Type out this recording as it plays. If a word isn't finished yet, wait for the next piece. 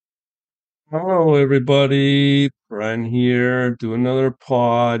Hello, everybody. Brian here. Do another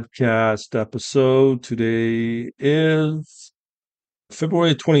podcast episode. Today is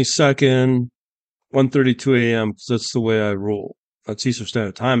February 22nd, 1:32 a.m. because that's the way I roll. That's Eastern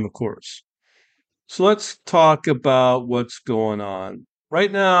Standard Time, of course. So let's talk about what's going on.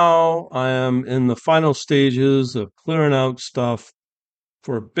 Right now, I am in the final stages of clearing out stuff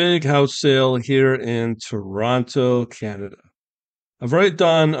for a big house sale here in Toronto, Canada. I've already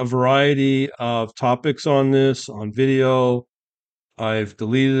done a variety of topics on this on video. I've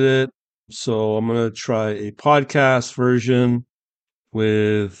deleted it. So I'm going to try a podcast version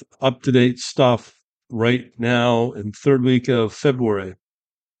with up to date stuff right now in third week of February.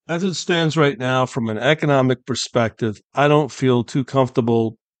 As it stands right now, from an economic perspective, I don't feel too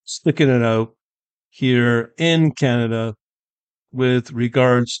comfortable sticking it out here in Canada with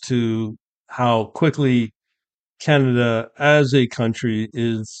regards to how quickly Canada as a country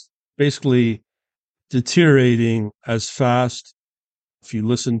is basically deteriorating as fast. If you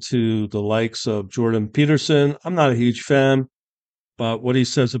listen to the likes of Jordan Peterson, I'm not a huge fan, but what he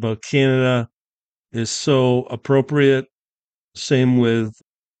says about Canada is so appropriate. Same with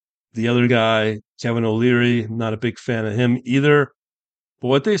the other guy, Kevin O'Leary. I'm not a big fan of him either. But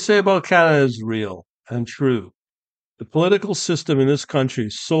what they say about Canada is real and true. The political system in this country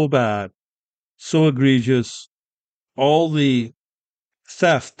is so bad, so egregious. All the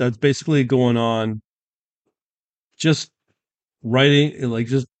theft that's basically going on, just writing, like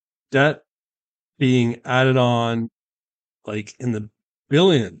just debt being added on like in the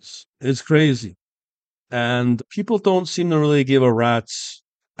billions. It's crazy. And people don't seem to really give a rat's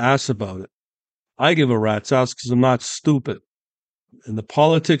ass about it. I give a rat's ass because I'm not stupid. And the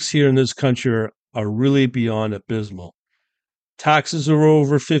politics here in this country are really beyond abysmal. Taxes are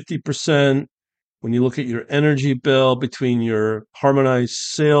over 50%. When you look at your energy bill between your harmonized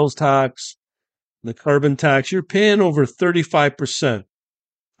sales tax and the carbon tax, you're paying over 35%.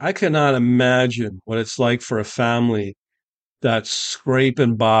 I cannot imagine what it's like for a family that's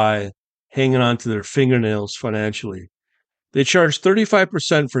scraping by, hanging on to their fingernails financially. They charge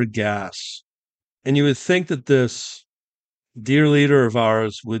 35% for gas. And you would think that this dear leader of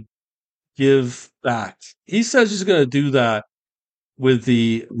ours would give back. He says he's going to do that with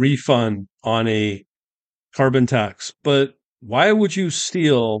the refund on a carbon tax. But why would you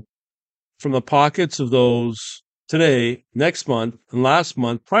steal from the pockets of those today, next month, and last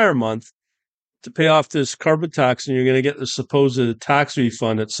month, prior month, to pay off this carbon tax, and you're going to get the supposed tax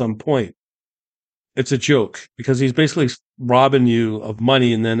refund at some point? It's a joke because he's basically robbing you of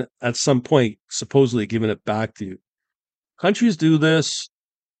money and then at some point supposedly giving it back to you. Countries do this,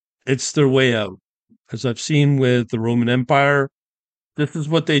 it's their way out. As I've seen with the Roman Empire, this is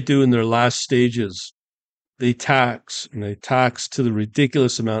what they do in their last stages. They tax, and they tax to the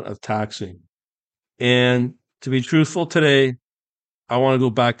ridiculous amount of taxing. And to be truthful today, I want to go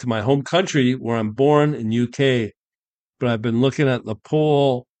back to my home country where I'm born in UK, but I've been looking at the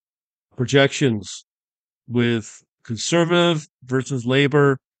poll projections with conservative versus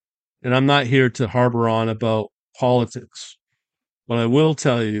labor, and I'm not here to harbor on about politics. But I will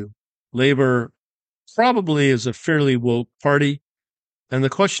tell you, labor probably is a fairly woke party. And the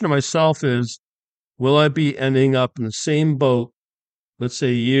question to myself is, will I be ending up in the same boat, let's say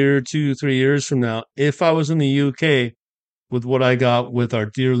a year, 2, 3 years from now, if I was in the UK with what I got with our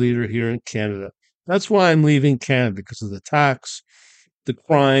dear leader here in Canada? That's why I'm leaving Canada, because of the tax, the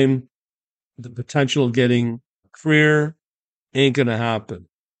crime, the potential of getting a career ain't going to happen.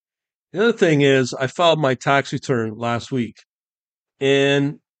 The other thing is, I filed my tax return last week.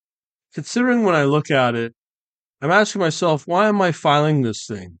 And considering when I look at it, I'm asking myself, why am I filing this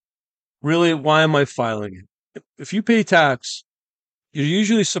thing? Really, why am I filing it? If you pay tax, you're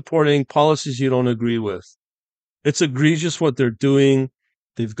usually supporting policies you don't agree with. It's egregious what they're doing.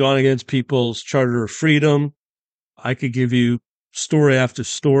 They've gone against people's charter of freedom. I could give you story after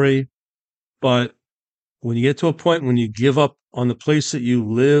story, but when you get to a point when you give up on the place that you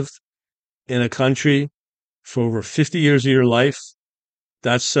lived in a country for over 50 years of your life,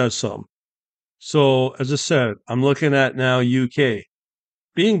 that says something. So, as I said, I'm looking at now UK.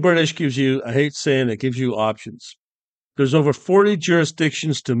 Being British gives you, I hate saying it, gives you options. There's over 40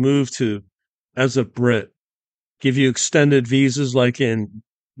 jurisdictions to move to as a Brit. Give you extended visas like in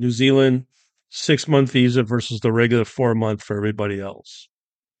New Zealand, 6-month visa versus the regular 4-month for everybody else.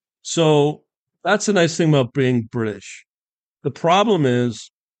 So that's a nice thing about being British. The problem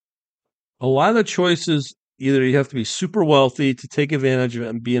is a lot of the choices, either you have to be super wealthy to take advantage of it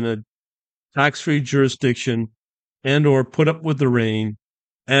and be in a tax-free jurisdiction and or put up with the rain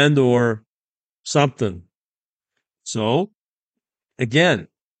and or something. So again,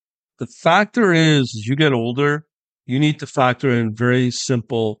 The factor is, as you get older, you need to factor in very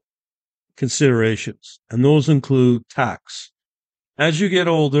simple considerations, and those include tax. As you get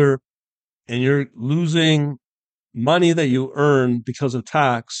older and you're losing money that you earn because of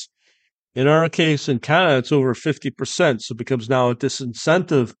tax, in our case in Canada, it's over 50%. So it becomes now a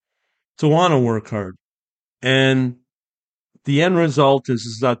disincentive to want to work hard. And the end result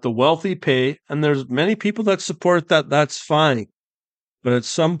is that the wealthy pay, and there's many people that support that. That's fine. But at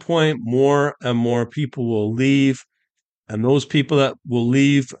some point, more and more people will leave. And those people that will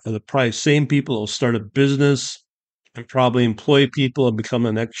leave are the probably same people that will start a business and probably employ people and become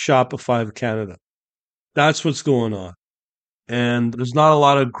the next Shopify of Canada. That's what's going on. And there's not a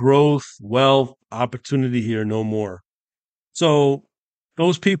lot of growth, wealth, opportunity here no more. So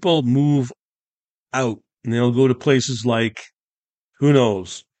those people move out and they'll go to places like, who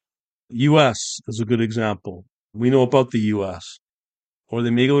knows, US is a good example. We know about the US. Or they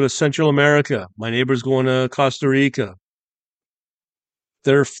may go to Central America. My neighbor's going to Costa Rica.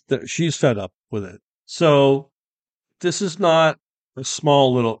 She's fed up with it. So this is not this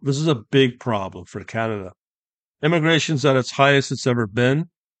is a big problem for Canada. Immigration's at its highest it's ever been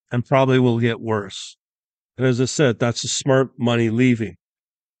and probably will get worse. And as I said, that's the smart money leaving.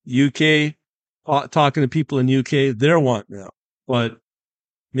 UK, talking to people in UK, they're wanting out. But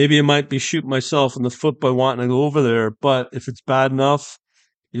maybe I might be shooting myself in the foot by wanting to go over there. But if it's bad enough,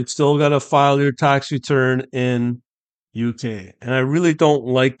 you've still got to file your tax return in UK. And I really don't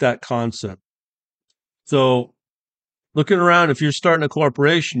like that concept. So looking around, if you're starting a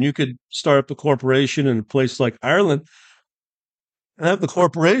corporation, you could start up a corporation in a place like Ireland and have the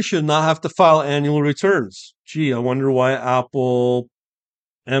corporation not have to file annual returns. Gee, I wonder why Apple,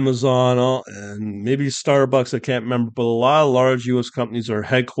 Amazon, and maybe Starbucks, I can't remember, but a lot of large US companies are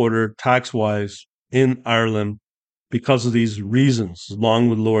headquartered tax-wise in Ireland because of these reasons, along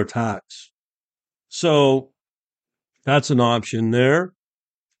with lower tax. So that's an option there.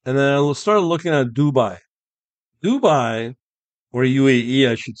 And then I'll start looking at Dubai. Dubai, or UAE,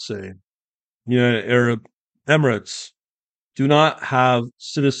 I should say, United Arab Emirates, do not have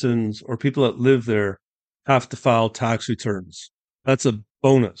citizens or people that live there have to file tax returns. That's a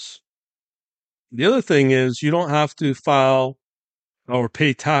bonus. The other thing is you don't have to file or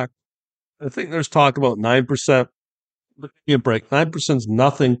pay tax. I think there's talk about 9%. Give me a break. 9% is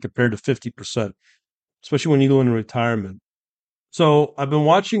nothing compared to 50%, especially when you go into retirement. So I've been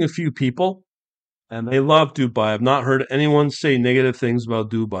watching a few people and they love Dubai. I've not heard anyone say negative things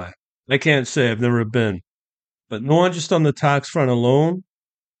about Dubai. I can't say, I've never been. But no one just on the tax front alone.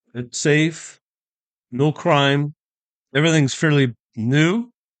 It's safe, no crime, everything's fairly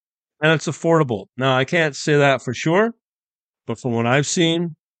new, and it's affordable. Now, I can't say that for sure, but from what I've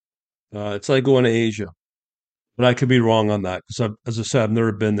seen, it's like going to Asia. But I could be wrong on that because, as I said, I've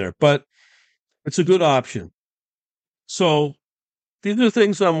never been there. But it's a good option. So these are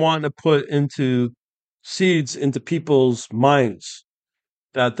things I'm wanting to put into seeds into people's minds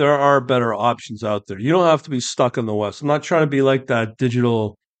that there are better options out there. You don't have to be stuck in the West. I'm not trying to be like that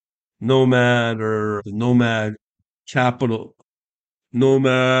digital nomad or the nomad capital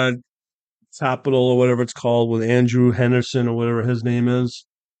or whatever it's called with Andrew Henderson or whatever his name is.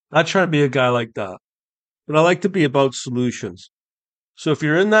 Not trying to be a guy like that, but I like to be about solutions. So if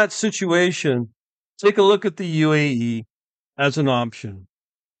you're in that situation, take a look at the UAE as an option.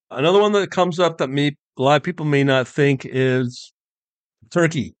 Another one that comes up that a lot of people may not think is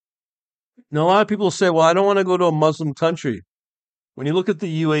Turkey. Now, a lot of people say, well, I don't want to go to a Muslim country. When you look at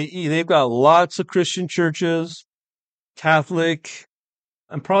the UAE, they've got lots of Christian churches, Catholic,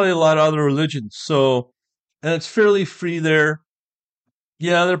 and probably a lot of other religions. So, and it's fairly free there.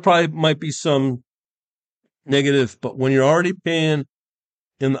 Yeah, there probably might be some negative, but when you're already paying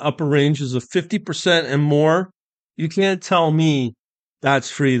in the upper ranges of 50% and more, you can't tell me that's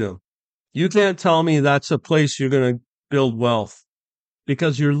freedom. You can't tell me that's a place you're going to build wealth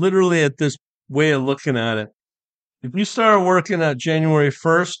because you're literally at this way of looking at it. If you start working at January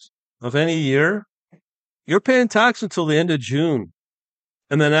 1st of any year, you're paying tax until the end of June.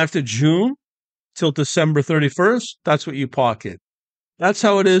 And then after June till December 31st, that's what you pocket. That's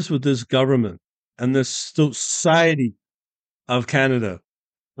how it is with this government and this society of Canada.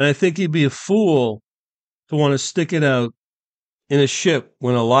 And I think you'd be a fool to want to stick it out in a ship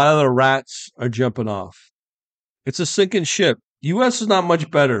when a lot of the rats are jumping off. It's a sinking ship. U.S. is not much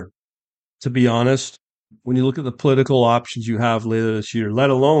better, to be honest, when you look at the political options you have later this year, let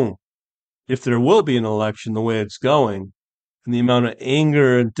alone if there will be an election the way it's going and the amount of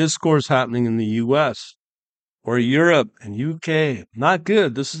anger and discourse happening in the U.S. or Europe and UK. Not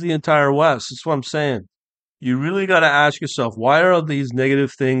good. This is the entire West. That's what I'm saying. you really got to ask yourself, why are these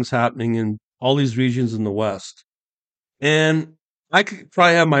negative things happening in all these regions in the West? And I could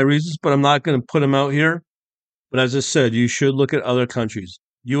probably have my reasons, but I'm not going to put them out here. But as I said, you should look at other countries.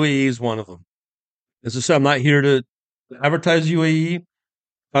 UAE is one of them. As I said, I'm not here to advertise UAE.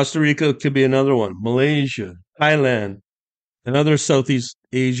 Costa Rica could be another one. Malaysia, Thailand, and other Southeast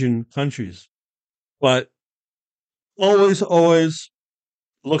Asian countries. But always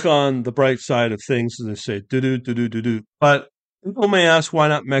look on the bright side of things, as they say, do. But people may ask, why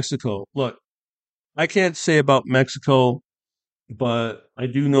not Mexico? Look, I can't say about Mexico, but I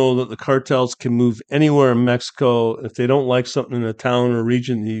do know that the cartels can move anywhere in Mexico. If they don't like something in a town or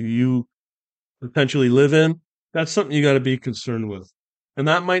region you potentially live in, that's something you got to be concerned with. And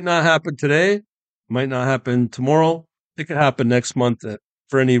that might not happen today, might not happen tomorrow. It could happen next month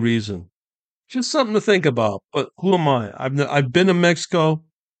for any reason. Just something to think about. But who am I? I've been to Mexico,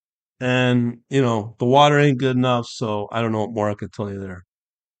 and the water ain't good enough, so I don't know what more I could tell you there.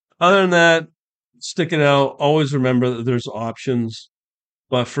 Other than that, stick it out. Always remember that there's options.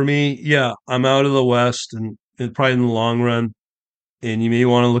 But for me, yeah, I'm out of the West, and probably in the long run, and you may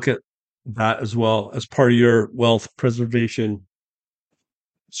want to look at that as well as part of your wealth preservation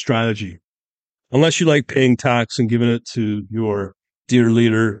strategy. Unless you like paying tax and giving it to your dear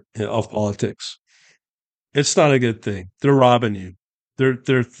leader of politics, it's not a good thing. They're robbing you.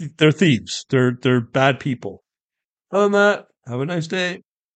 They're thieves. They're bad people. Other than that, have a nice day.